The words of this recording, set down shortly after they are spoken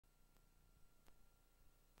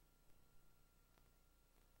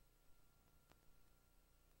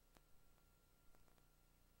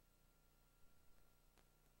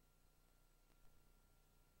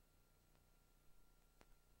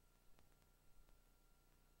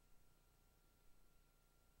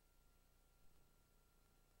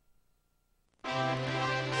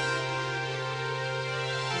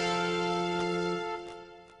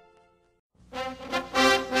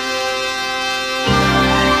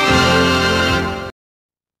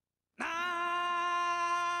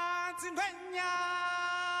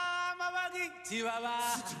Yeah,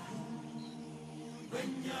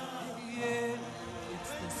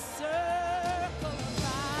 it's the circle of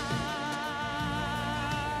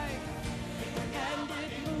life, and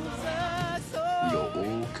it moves us all. We are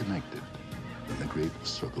all connected in the great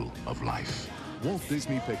circle of life. Walt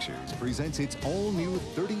Disney Pictures presents its all-new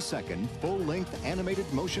 30-second, full-length animated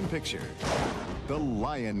motion picture, The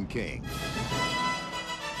Lion King.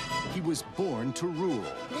 He was born to rule.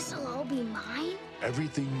 This'll all be mine?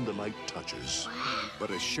 Everything the light touches. Wow.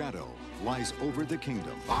 But a shadow lies over the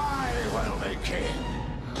kingdom. I will be king.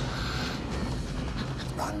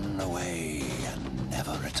 Run away and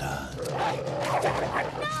never return.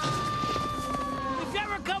 If you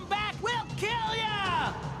ever come back, we'll kill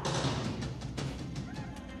ya!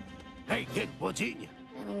 Hey, kid, what's eating you?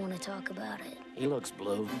 I don't want to talk about it. He looks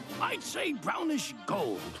blue. I'd say brownish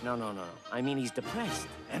gold. No. I mean, he's depressed.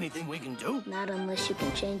 Anything we can do? Not unless you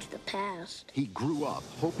can change the past. He grew up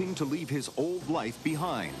hoping to leave his old life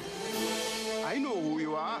behind. I know who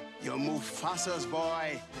you are. You're Mufasa's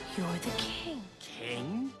boy. You're the king.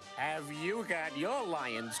 King? Have you got your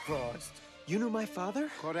lions crossed? You knew my father?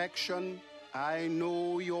 Correction. I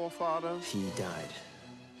know your father. He died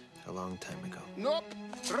a long time ago. Nope.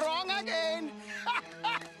 Wrong again.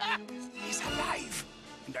 He's alive.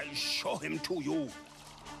 And I'll show him to you.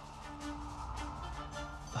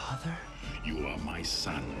 Father? You are my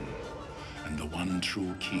son, and the one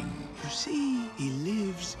true king. You see, he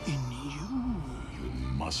lives in you. You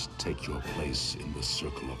must take your place in the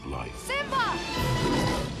circle of life. Simba!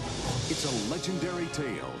 It's a legendary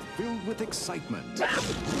tale filled with excitement,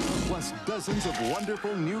 plus dozens of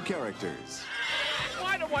wonderful new characters.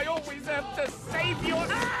 Why do I always have to save you?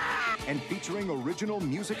 And featuring original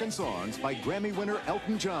music and songs by Grammy winner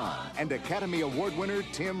Elton John and Academy Award winner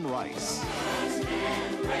Tim Rice.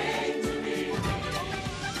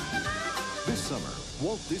 This summer,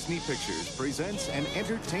 Walt Disney Pictures presents an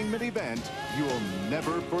entertainment event you'll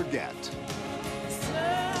never forget.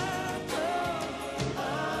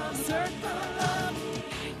 Circle of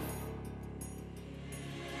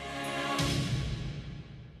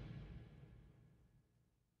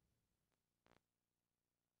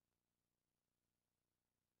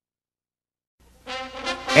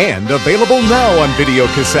And available now on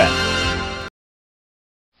Videocassette.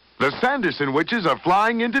 The Sanderson witches are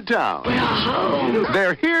flying into town. We're home.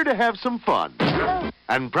 They're here to have some fun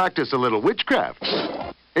and practice a little witchcraft.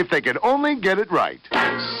 If they could only get it right.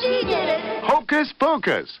 She did it. Hocus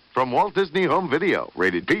Pocus from Walt Disney Home Video,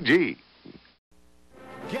 rated PG.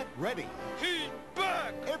 Get ready. He's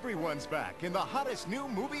back. Everyone's back in the hottest new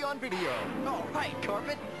movie on video. All right,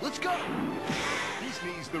 Carpet, let's go.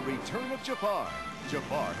 Disney's The Return of Jafar.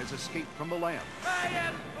 Jafar has escaped from the lamp. I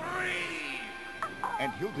am free!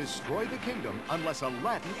 And he'll destroy the kingdom unless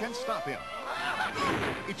Aladdin can stop him.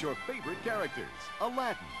 It's your favorite characters,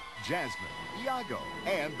 Aladdin, Jasmine, Iago,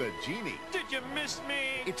 and the Genie. Did you miss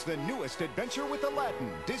me? It's the newest adventure with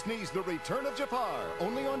Aladdin, Disney's The Return of Jafar,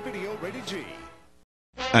 only on video rated G.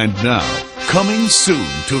 And now, coming soon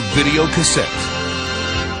to Videocassette.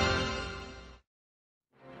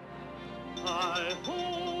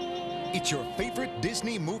 It's your favorite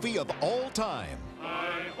Disney movie of all time.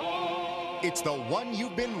 It's the one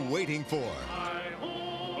you've been waiting for.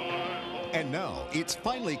 And now, it's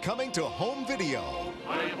finally coming to home video.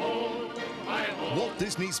 Walt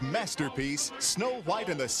Disney's masterpiece, Snow White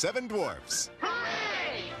and the Seven Dwarfs.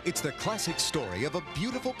 It's the classic story of a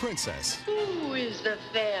beautiful princess. Who is the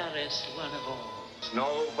fairest one of all?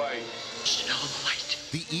 Snow White. Snow White.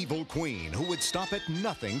 The evil queen who would stop at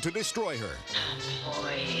nothing to destroy her.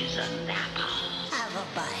 Poison apple. Have a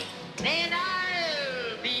bite. Then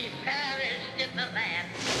I'll be fairest in the land.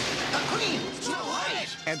 The Queen, Snow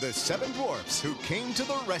White. And the Seven Dwarfs who came to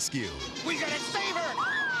the rescue. We gotta save her.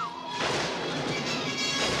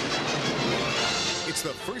 It's the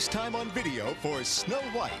first time on video for Snow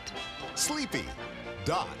White. Sleepy,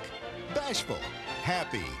 Doc, Bashful,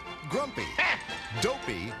 Happy, Grumpy,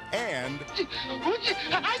 Dopey, and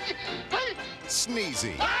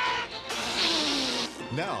Sneezy.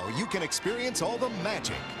 Now you can experience all the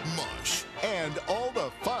magic, mush, and all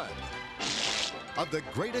the fun of the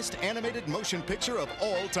greatest animated motion picture of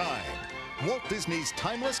all time. Walt Disney's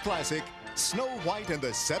timeless classic, Snow White and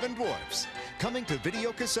the Seven Dwarfs. Coming to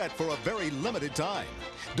Videocassette for a very limited time.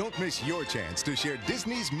 Don't miss your chance to share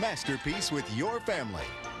Disney's masterpiece with your family.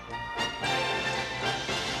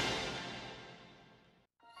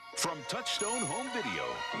 From Touchstone Home Video.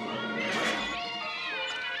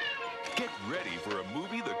 Get ready for a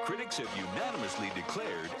movie the critics have unanimously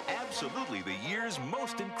declared absolutely the year's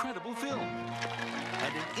most incredible film.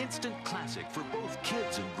 And an instant classic for both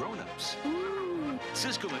kids and grown-ups.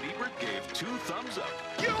 Siskel and Ebert gave 2 thumbs up.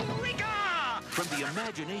 Eureka! From the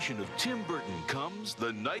imagination of Tim Burton comes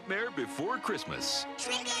The Nightmare Before Christmas.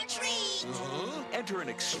 Trick or treat! Enter an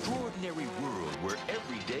extraordinary world where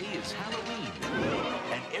every day is Halloween.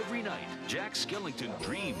 And every night, Jack Skellington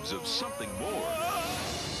dreams of something more.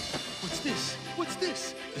 What's this? What's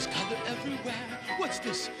this? There's color everywhere. What's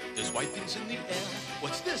this? There's white things in the air.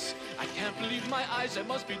 What's this? I can't believe my eyes. I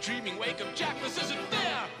must be dreaming. Wake up, Jack. This isn't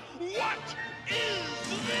fair. What is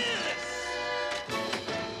this?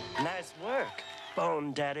 Nice work,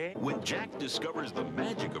 Bone Daddy. When Jack discovers the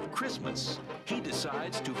magic of Christmas, he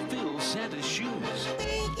decides to fill Santa's shoes.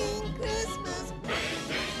 Making Christmas.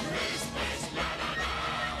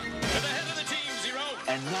 To the head of the team, Zero.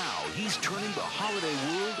 And now he's turning the holiday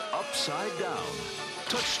world upside down.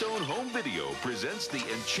 Touchstone Home Video presents the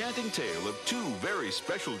enchanting tale of 2 very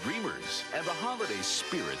special dreamers and the holiday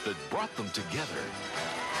spirit that brought them together.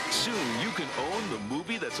 Soon you can own the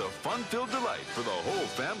movie that's a fun-filled delight for the whole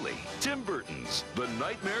family. Tim Burton's The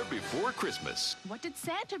Nightmare Before Christmas. What did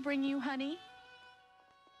Santa bring you, honey?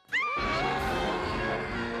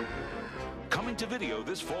 Coming to video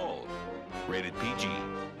this fall. Rated PG.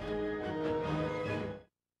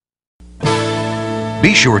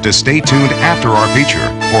 Be sure to stay tuned after our feature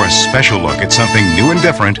for a special look at something new and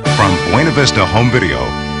different from Buena Vista Home Video.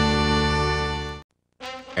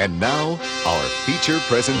 And now, our feature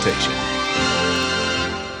presentation.